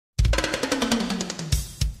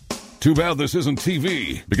 Too bad this isn't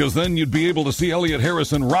TV, because then you'd be able to see Elliot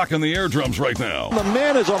Harrison rocking the air drums right now. The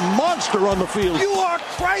man is a monster on the field. You are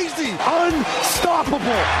crazy. Unstoppable.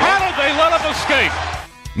 How did they let him escape?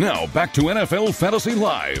 Now, back to NFL Fantasy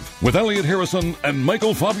Live with Elliot Harrison and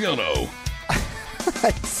Michael Fabiano.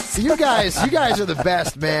 You guys are the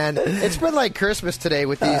best, man. It's been like Christmas today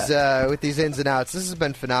with these ins and outs. This has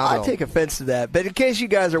been phenomenal. I take offense to that. But in case you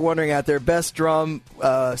guys are wondering out there, best drum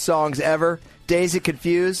songs ever, Daisy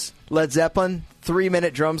Confused, Led Zeppelin,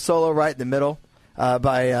 3-minute drum solo right in the middle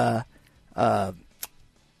by... I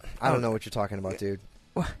don't know what you're talking about, dude.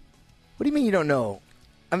 What do you mean you don't know?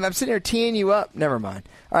 I'm sitting here teeing you up. Never mind.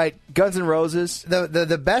 All right, Guns N' Roses.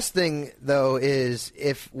 The best thing, though, is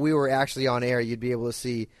if we were actually on air, you'd be able to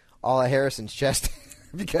see all of Harrison's chest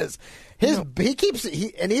because he keeps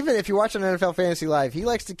and even if you're watching NFL Fantasy Live, he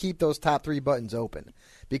likes to keep those top 3 buttons open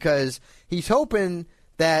because he's hoping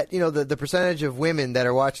that the percentage of women that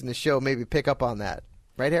are watching the show maybe pick up on that.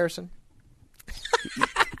 Right, Harrison?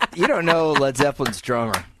 You don't know Led Zeppelin's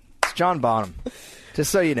drummer. It's John Bonham.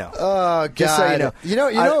 Just so you know. Oh God! Just so you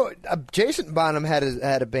know. Jason Bonham had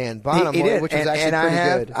a band, Bonham, he did. which was actually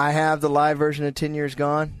pretty good. I have the live version of 10 Years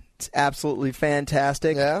Gone. It's absolutely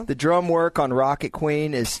fantastic. Yeah? The drum work on Rocket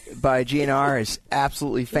Queen by GNR is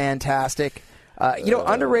absolutely fantastic.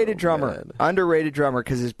 Underrated drummer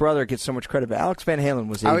because his brother gets so much credit. But Alex Van Halen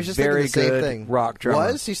was very good rock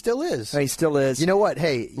drummer. He still is. He still is. You know what?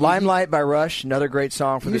 Hey, Limelight by Rush, another great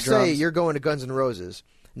song for the drums. You say you're going to Guns N' Roses.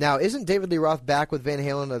 Now, isn't David Lee Roth back with Van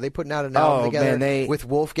Halen? Are they putting out an album together with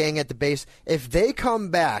Wolfgang at the bass? If they come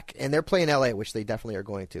back and they're playing L.A., which they definitely are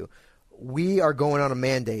going to, we are going on a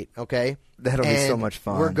mandate, okay? That'll be so much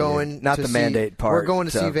fun. We're going not to the see, mandate part. We're going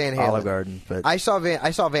to see Van Halen. Olive Garden, but I saw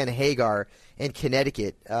Van Hagar in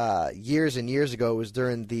Connecticut years and years ago. It was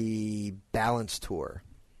during the Balance Tour.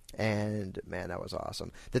 And, man, that was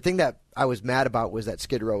awesome. The thing that I was mad about was that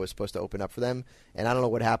Skid Row was supposed to open up for them. And I don't know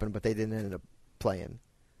what happened, but they didn't end up playing.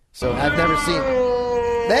 So I've never seen...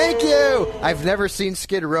 Thank you! I've never seen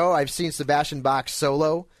Skid Row. I've seen Sebastian Bach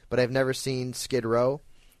solo, but I've never seen Skid Row.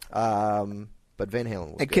 But Van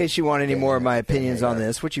Halen was in case you want any more of my opinions on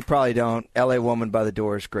this, which you probably don't, L.A. Woman by the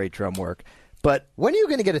Doors, great drum work. But when are you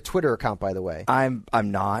going to get a Twitter account, by the way? I'm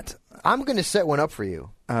not. I'm going to set one up for you.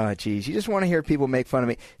 Oh, geez. You just want to hear people make fun of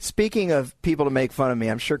me. Speaking of people to make fun of me,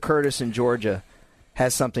 I'm sure Curtis in Georgia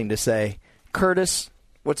has something to say. Curtis,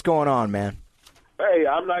 what's going on, man? Hey,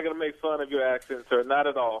 I'm not going to make fun of your accent, sir. Not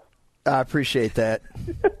at all. I appreciate that.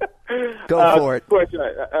 Go for it. Question. All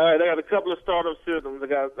right, I got a couple of startup systems. I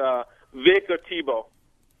got Vic or Tebow?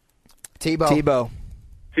 Tebow.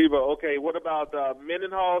 Okay, what about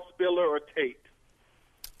Mendenhall, Spiller, or Tate?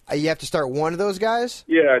 You have to start one of those guys?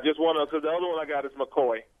 Yeah, just one of them, because the other one I got is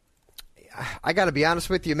McCoy. I got to be honest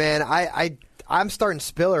with you, man. I'm starting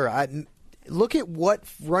Spiller. Look at what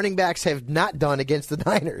running backs have not done against the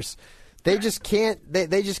Niners. They just can't.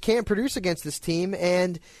 They just can't produce against this team.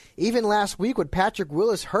 And even last week, with Patrick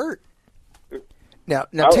Willis hurt. Now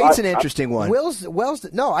Tate's an interesting one.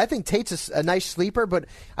 No, I think Tate's a nice sleeper, but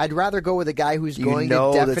I'd rather go with a guy who's going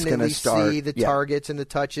to definitely see the targets and the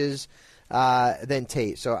touches than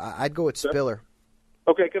Tate. So I'd go with Spiller.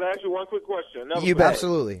 Okay, can I ask you one quick question? You bet.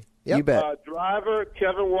 Absolutely. Yep. You bet. Driver,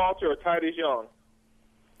 Kevin Walter, or Titus Young?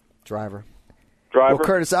 Driver. Well,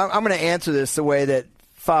 Curtis, I'm going to answer this the way that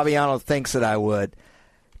Fabiano thinks that I would.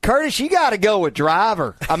 Curtis, you got to go with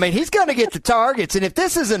Driver. I mean, he's going to get the targets. And if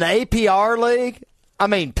this is an APR league,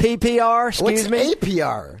 PPR, excuse me.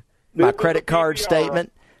 APR? My credit card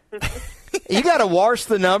statement. You got to wash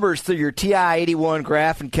the numbers through your TI-81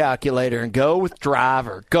 graphing calculator and go with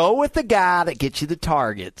driver. Go with the guy that gets you the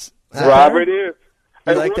targets. Driver it is.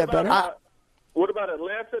 You like that better? What about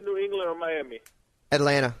Atlanta, New England, or Miami?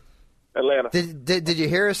 Atlanta. Did you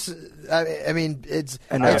hear us? I mean, it's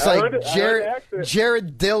like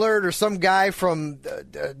Jared Dillard or some guy from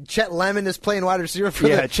Chet Lemon is playing wide receiver for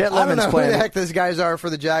Chet Lemon's I don't know playing. Who the heck these guys are for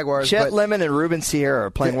the Jaguars. Chet Lemon and Ruben Sierra are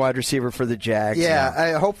playing wide receiver for the Jags.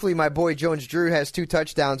 Yeah, hopefully my boy Jones-Drew has 2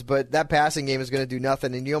 touchdowns, but that passing game is going to do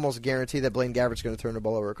nothing, and you almost guarantee that Blaine Gabbert's going to turn the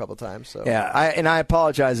ball over a couple times. So. Yeah, I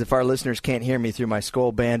apologize if our listeners can't hear me through my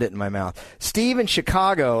Skull Bandit in my mouth. Steve in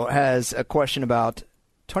Chicago has a question about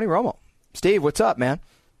Tony Romo. Steve, what's up, man?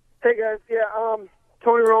 Hey, guys. Yeah,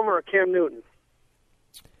 Tony Romo or Cam Newton?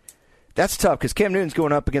 That's tough because Cam Newton's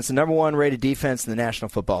going up against the number 1 rated defense in the National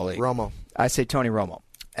Football League. Romo. I say Tony Romo.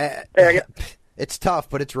 It's tough,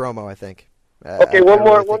 but it's Romo, I think. Okay, one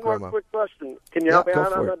more quick question. Can you help me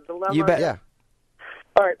out on the dilemma? You bet. Yeah.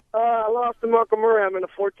 All right. I lost to Marco Murray. I'm in a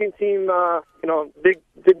 14-team,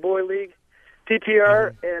 big boy league,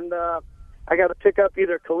 PPR, and I got to pick up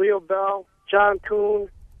either Khalil Bell, John Kuhn,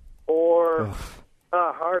 or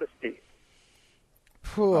Hardesty.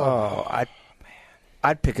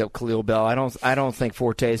 I'd pick up Khalil Bell. I don't think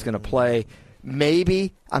Forte is going to play.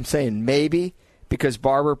 Maybe, I'm saying maybe, because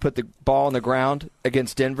Barber put the ball on the ground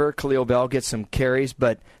against Denver. Khalil Bell gets some carries,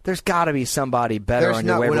 but there's got to be somebody better on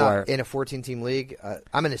your waiver wire. In a 14-team league,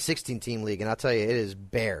 I'm in a 16-team league, and I'll tell you, it is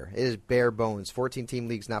bare. It is bare bones. 14-team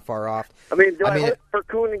league's not far off. I mean, do I look for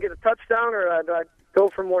Kuhn and get a touchdown, or do I go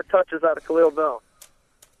for more touches out of Khalil Bell?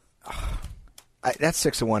 That's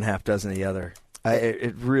 6 of one, half dozen of the other.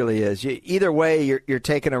 It really is. Either way, you're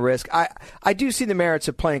taking a risk. I do see the merits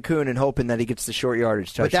of playing Kuhn and hoping that he gets the short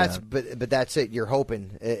yardage touchdown. But that's it. You're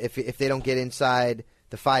hoping if they don't get inside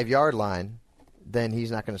the 5-yard line, then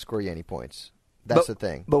he's not going to score you any points. That's the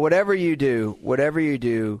thing. But whatever you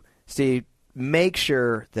do, Steve, make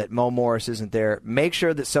sure that Mo Morris isn't there. Make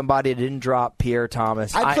sure that somebody didn't drop Pierre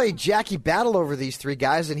Thomas. I played Jackie Battle over these 3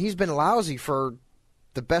 guys, and he's been lousy for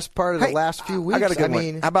the best part of the last few weeks. I got a good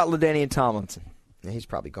one. How about LaDainian Tomlinson? Yeah, he's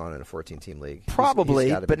probably gone in a 14-team league. Probably,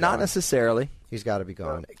 he's but not necessarily. He's got to be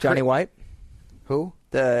gone. Johnny White? Who?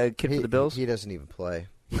 The kid for the Bills? He doesn't even play.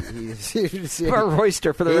 Or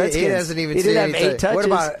Royster for the Redskins. He doesn't even He didn't have 8 touches. What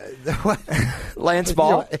about Lance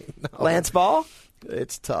Ball? No. Lance Ball?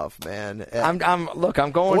 It's tough, man. I'm going what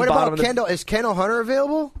bottom about Kendall? Is Kendall Hunter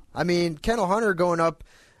available? I mean, Kendall Hunter going up.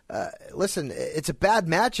 Listen, it's a bad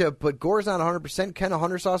matchup, but Gore's not 100%. Kendall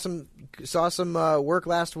Hunter saw some work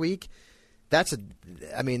last week.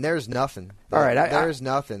 There's nothing. All right, there's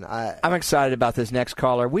nothing. I'm excited about this next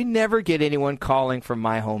caller. We never get anyone calling from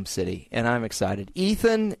my home city, and I'm excited.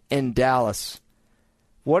 Ethan in Dallas.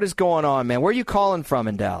 What is going on, man? Where are you calling from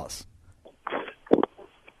in Dallas?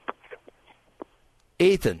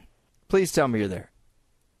 Ethan, please tell me you're there.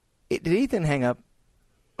 Did Ethan hang up?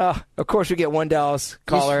 Of course, we get one Dallas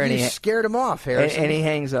caller, you scared him off, Harrison. And he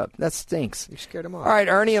hangs up. That stinks. You scared him off. All right,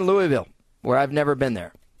 Ernie in Louisville, where I've never been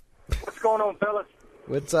there. What's going on, fellas?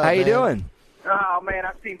 What's up, How you doing? Oh, man,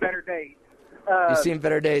 I've seen better days. You've seen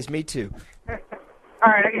better days. Me too. All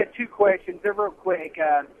right, I got 2 questions. They're real quick.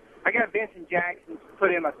 I got Vincent Jackson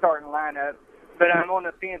put in my starting lineup, but I'm on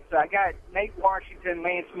the fence. I got Nate Washington,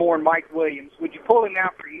 Lance Moore, and Mike Williams. Would you pull him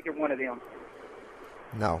out for either one of them?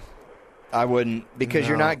 No. I wouldn't, because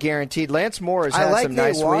you're not guaranteed. Lance Moore has had some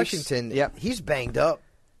Nate nice Washington. weeks. Yep. He's banged up.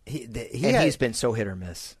 He's been so hit or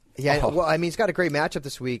miss. Yeah, well, I mean, he's got a great matchup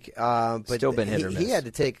this week, but still been hit or miss. He had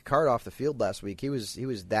to take a card off the field last week. He was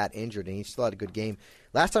that injured, and he still had a good game.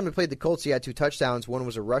 Last time he played the Colts, he had 2 touchdowns. One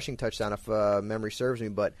was a rushing touchdown, if memory serves me,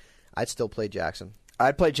 but I'd still play Jackson.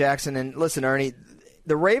 I'd play Jackson, and listen, Ernie,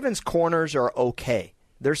 the Ravens' corners are okay.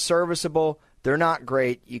 They're serviceable. They're not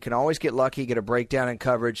great. You can always get lucky, get a breakdown in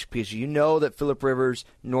coverage, because you know that Phillip Rivers,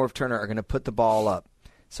 Norv Turner are going to put the ball up.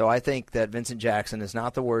 So I think that Vincent Jackson is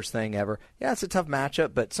not the worst thing ever. Yeah, it's a tough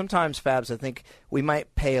matchup, but sometimes, Fabs, I think we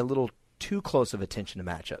might pay a little too close of attention to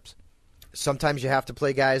matchups. Sometimes you have to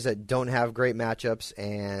play guys that don't have great matchups,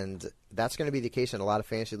 and that's going to be the case in a lot of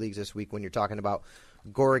fantasy leagues this week when you're talking about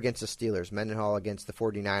Gore against the Steelers, Mendenhall against the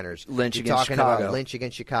 49ers. Lynch You're against talking Chicago. about Lynch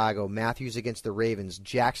against Chicago, Matthews against the Ravens,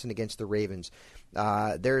 Jackson against the Ravens.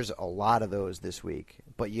 There's a lot of those this week,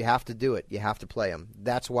 but you have to do it. You have to play them.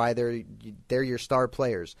 That's why they're your star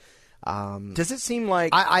players. Does it seem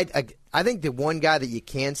like I think the one guy that you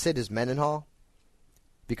can sit is Mendenhall,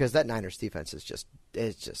 because that Niners defense is just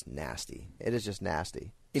nasty. It is just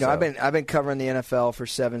nasty. You know, I've been covering the NFL for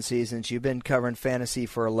 7 seasons. You've been covering fantasy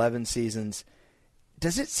for 11 seasons.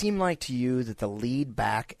 Does it seem like to you that the lead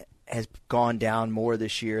back has gone down more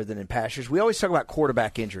this year than in past years. We always talk about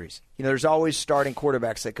quarterback injuries. There's always starting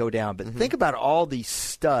quarterbacks that go down, but think about all these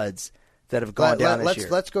studs that have gone down this year.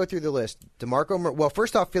 Let's go through the list. Well,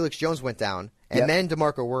 first off, Felix Jones went down, and then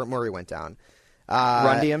DeMarco Murray went down.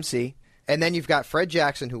 Run DMC. And then you've got Fred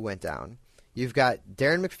Jackson, who went down. You've got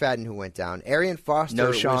Darren McFadden, who went down. Arian Foster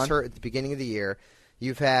was hurt at the beginning of the year.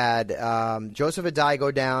 You've had Joseph Adai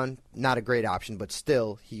go down. Not a great option, but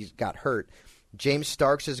still, he got hurt. James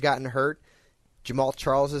Starks has gotten hurt. Jamal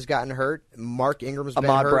Charles has gotten hurt. Mark Ingram's been hurt.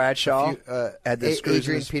 Ahmad Bradshaw.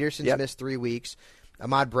 Adrian Peterson's missed 3 weeks.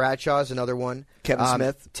 Ahmad Bradshaw is another one. Kevin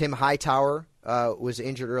Smith. Tim Hightower was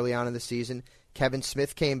injured early on in the season. Kevin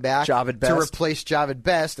Smith came back to replace Javid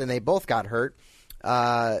Best, and they both got hurt.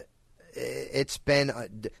 It's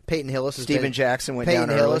been Peyton Hillis. Steven Jackson went down early.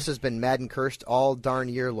 Peyton Hillis has been mad and cursed all darn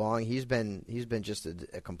year long. He's been just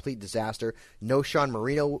a complete disaster. No Sean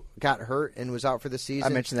Marino got hurt and was out for the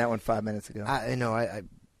season. I mentioned that one 5 minutes ago. I know.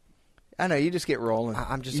 I know. You just get rolling.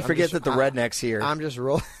 You forget that the redneck's here. I'm just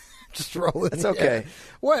rolling. Just rolling. That's okay.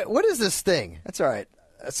 What is this thing? That's all right.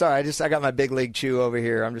 Sorry, I got my big league chew over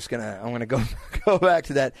here. I'm gonna go back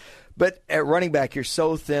to that. But at running back, you're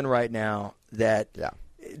so thin right now that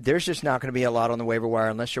there's just not going to be a lot on the waiver wire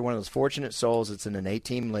unless you're one of those fortunate souls that's in an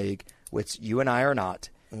 8-team league, which you and I are not.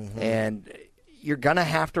 Mm-hmm. And you're going to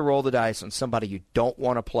have to roll the dice on somebody you don't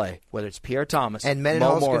want to play, whether it's Pierre Thomas, and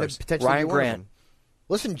Mo Morris, Ryan Grant.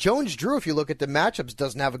 Listen, Jones-Drew, if you look at the matchups,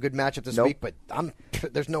 doesn't have a good matchup this week, but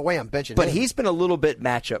there's no way I'm benching him. But he's been a little bit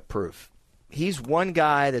matchup proof. He's one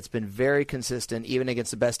guy that's been very consistent, even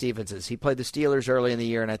against the best defenses. He played the Steelers early in the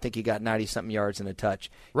year, and I think he got 90-something yards and a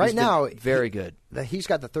touch. Right now, very good. He's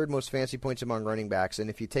got the third most fantasy points among running backs, and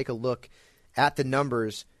if you take a look at the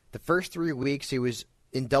numbers, the first 3 weeks he was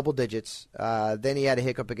in double digits. Then he had a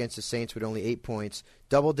hiccup against the Saints with only 8 points.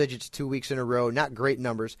 Double digits 2 weeks in a row. Not great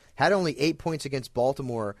numbers. Had only 8 points against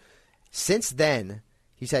Baltimore. Since then,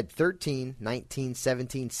 he's had 13, 19,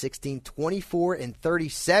 17, 16, 24, and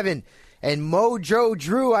 37. And Mojo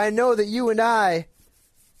Drew, I know that you and I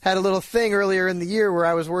had a little thing earlier in the year where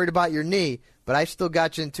I was worried about your knee, but I still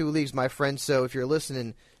got you in 2 leagues, my friend. So if you're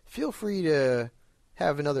listening, feel free to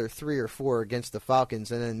have another 3 or 4 against the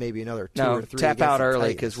Falcons, and then maybe another 2 or 3. Tap against out the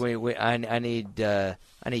early Titans. because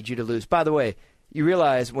I need you to lose. By the way, you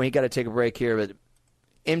realize when you got to take a break here, but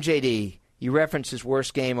MJD, you referenced his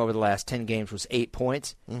worst game over the last 10 games was 8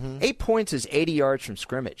 points. Mm-hmm. 8 points is 80 yards from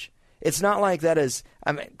scrimmage. It's not like that is,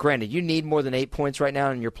 granted, you need more than 8 points right now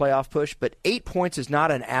in your playoff push, but 8 points is not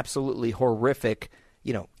an absolutely horrific,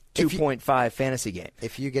 2.5 fantasy game.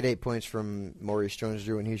 If you get 8 points from Maurice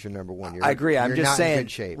Jones-Drew and he's your number one, I agree. I'm just saying, in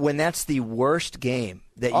good shape. When that's the worst game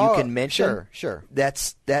that you can mention, sure. That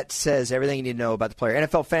says everything you need to know about the player.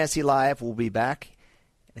 NFL Fantasy Live will be back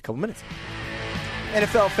in a couple minutes.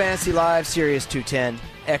 NFL Fantasy Live, Sirius 210,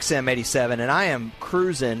 XM 87, and I am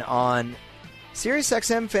cruising on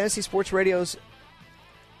SiriusXM Fantasy Sports Radio's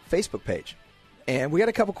Facebook page. And we got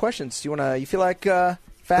a couple questions. You feel like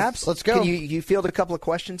Fabs? Let's go. Can you field a couple of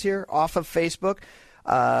questions here off of Facebook?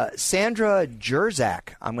 Sandra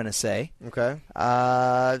Jerzak, I'm going to say. Okay.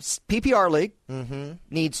 PPR League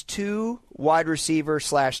needs 2 wide receiver /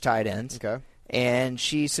 tight ends. Okay. And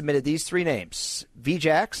she submitted these 3 names.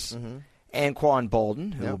 VJax, Anquan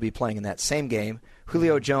Bolden, who will be playing in that same game,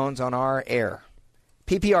 Julio Jones on our air.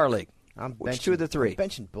 PPR League. Which 2 of the 3? I'm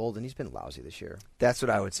benching Bolden. He's been lousy this year. That's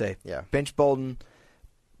what I would say. Yeah. Bench Bolden.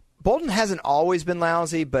 Bolden hasn't always been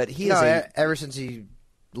lousy, but he is ever since he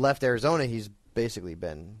left Arizona, he's basically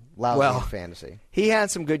been lousy in fantasy. He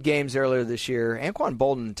had some good games earlier this year. Anquan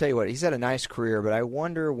Bolden, tell you what, he's had a nice career, but I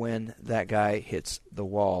wonder when that guy hits the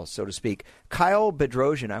wall, so to speak. Kyle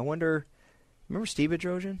Bedrosian, I wonder, remember Steve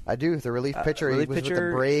Bedrosian? I do, the relief pitcher. He was with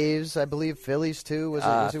the Braves, I believe, Phillies too. Was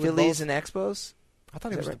he with Phillies both? and Expos? I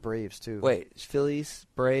thought he was the Braves too. Wait, Phillies,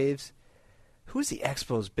 Braves. Who's the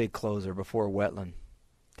Expos' big closer before Wetland?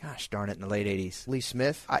 Gosh darn it, in the late 80s. Lee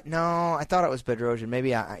Smith? No, I thought it was Bedrosian.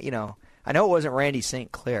 Maybe, I know it wasn't Randy St.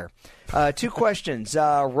 Clair. 2 questions.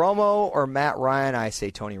 Romo or Matt Ryan? I say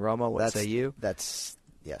Tony Romo. What say you? Yes,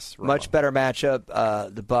 Romo. Much better matchup,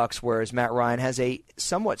 the Bucs, whereas Matt Ryan has a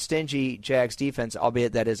somewhat stingy Jags defense,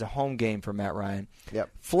 albeit that is a home game for Matt Ryan. Yep.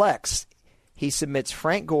 Flex, he submits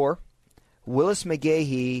Frank Gore, Willis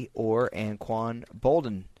McGahee, or Anquan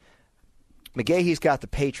Bolden. McGahee's got the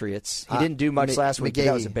Patriots. He didn't do much last week.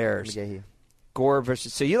 That was the Bears. McGahee. Gore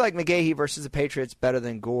versus. So you like McGahee versus the Patriots better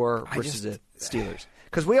than Gore versus the Steelers?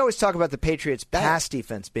 Because we always talk about the Patriots' pass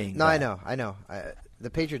defense being bad. I know. The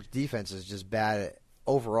Patriots' defense is just bad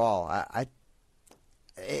overall.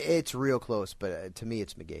 It's real close, but to me,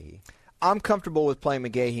 it's McGahee. I'm comfortable with playing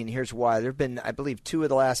McGahee, and here's why. There have been, I believe, 2 of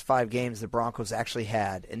the last 5 games the Broncos actually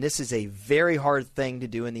had, and this is a very hard thing to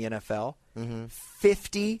do in the NFL,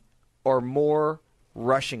 50 or more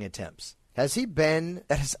rushing attempts. Has he been?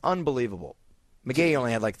 That is unbelievable. McGahee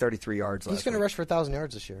only had like 33 yards last He's going to rush for 1,000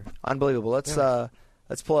 yards this year. Unbelievable. Let's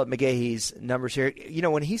pull up McGahee's numbers here. You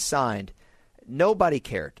know, when he signed, nobody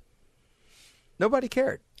cared. Nobody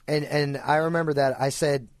cared. And I remember that I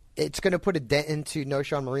said it's going to put a dent into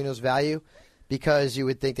Knowshon Moreno's value because you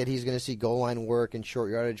would think that he's going to see goal line work and short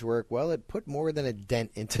yardage work. Well, it put more than a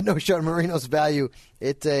dent into Knowshon Moreno's value.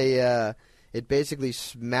 It basically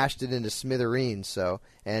smashed it into smithereens. So,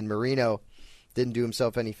 and Moreno didn't do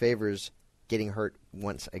himself any favors getting hurt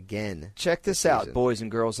once again. Check this out, boys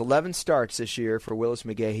and girls. 11 starts this year for Willis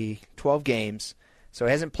McGahee, 12 games. So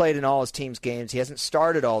he hasn't played in all his team's games. He hasn't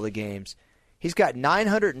started all the games. He's got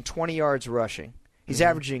 920 yards rushing. He's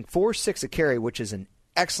averaging 4.6 a carry, which is an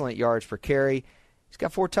excellent yards per carry. He's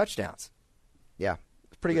got 4 touchdowns. Yeah.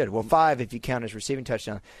 It's pretty good. Well, 5 if you count his receiving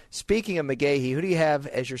touchdown. Speaking of McGahee, who do you have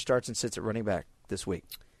as your starts and sits at running back this week?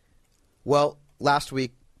 Well, last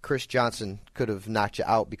week, Chris Johnson could have knocked you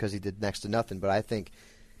out because he did next to nothing, but I think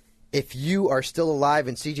if you are still alive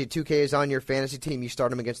and CJ2K is on your fantasy team, you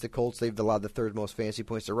start him against the Colts. They've allowed the 3rd most fantasy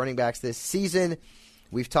points to running backs this season.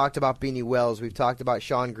 We've talked about Beanie Wells. We've talked about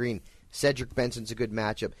Sean Green. Cedric Benson's a good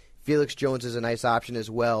matchup. Felix Jones is a nice option as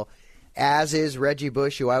well, as is Reggie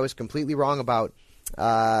Bush, who I was completely wrong about.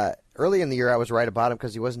 Early in the year, I was right about him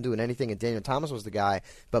because he wasn't doing anything, and Daniel Thomas was the guy.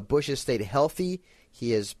 But Bush has stayed healthy.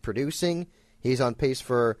 He is producing. He's on pace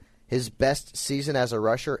for his best season as a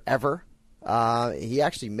rusher ever. He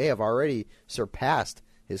actually may have already surpassed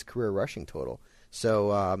his career rushing total. So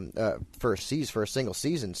for a single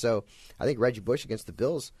season. So I think Reggie Bush against the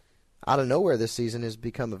Bills, out of nowhere this season, has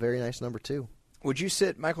become a very nice number 2. Would you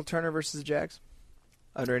sit Michael Turner versus the Jags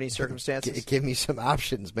under any circumstances? Give me some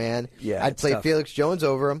options, man. Yeah, I'd play tough. Felix Jones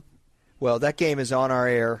over him. Well, that game is on our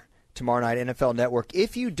air tomorrow night, NFL Network.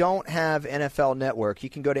 If you don't have NFL Network, you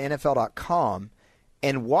can go to NFL.com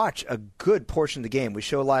and watch a good portion of the game. We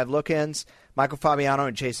show live look-ins. Michael Fabiano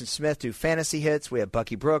and Jason Smith do fantasy hits. We have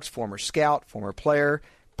Bucky Brooks, former scout, former player,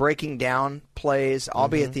 breaking down plays. I'll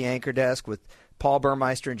be at the anchor desk with Paul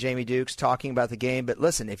Burmeister and Jamie Dukes talking about the game. But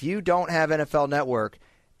listen, if you don't have NFL Network,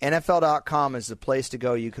 NFL.com is the place to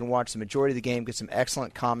go. You can watch the majority of the game, get some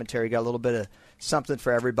excellent commentary, got a little bit of something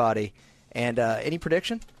for everybody. And any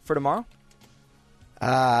prediction for tomorrow?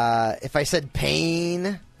 If I said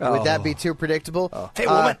pain, would that be too predictable? Hey,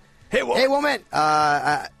 woman. Hey, woman.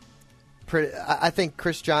 I think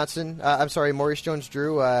Chris Johnson, Maurice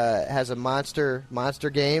Jones-Drew has a monster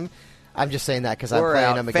game. I'm just saying that because I'm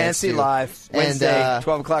playing him against Fantasy you. Live, Wednesday,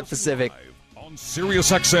 12 o'clock Pacific. On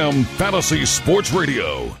SiriusXM Fantasy Sports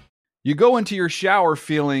Radio. You go into your shower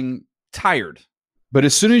feeling tired, but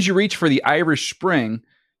as soon as you reach for the Irish Spring,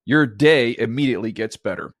 your day immediately gets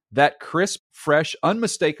better. That crisp, fresh,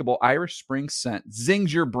 unmistakable Irish Spring scent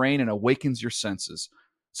zings your brain and awakens your senses.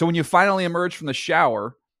 So when you finally emerge from the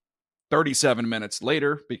shower 37 minutes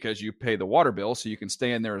later, because you pay the water bill so you can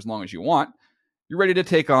stay in there as long as you want, you're ready to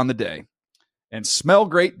take on the day and smell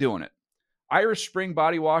great doing it. Irish Spring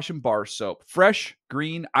Body Wash and Bar Soap. Fresh,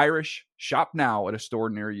 green, Irish. Shop now at a store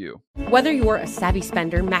near you. Whether you're a savvy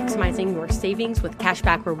spender maximizing your savings with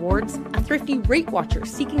cashback rewards, a thrifty rate watcher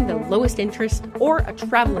seeking the lowest interest, or a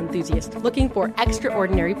travel enthusiast looking for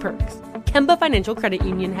extraordinary perks, Kemba Financial Credit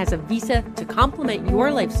Union has a visa to complement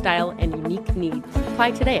your lifestyle and unique needs.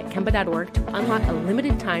 Apply today at Kemba.org to unlock a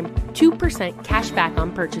limited time 2% cash back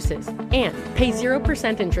on purchases and pay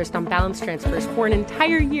 0% interest on balance transfers for an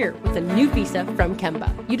entire year with a new visa from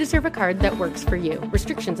Kemba. You deserve a card that works for you.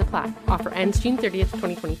 Restrictions apply. Offer ends June 30th,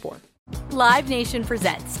 2024. Live Nation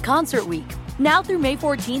presents Concert Week. Now through May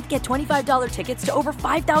 14th, get $25 tickets to over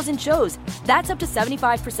 5,000 shows. That's up to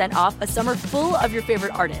 75% off a summer full of your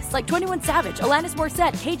favorite artists like 21 Savage, Alanis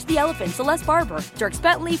Morissette, Cage the Elephant, Celeste Barber, Dierks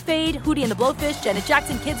Bentley, Fade, Hootie and the Blowfish, Janet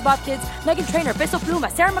Jackson, Kids Bop Kids, Meghan Trainor, Peso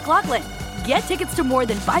Pluma, Sarah McLachlan. Get tickets to more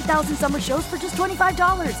than 5,000 summer shows for just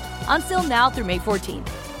 $25. Until now through May 14th.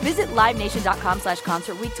 Visit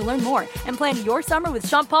LiveNation.com/Concert Week to learn more and plan your summer with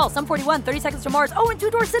Sean Paul, Sum 41, 30 Seconds to Mars, and Two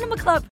Door Cinema Club.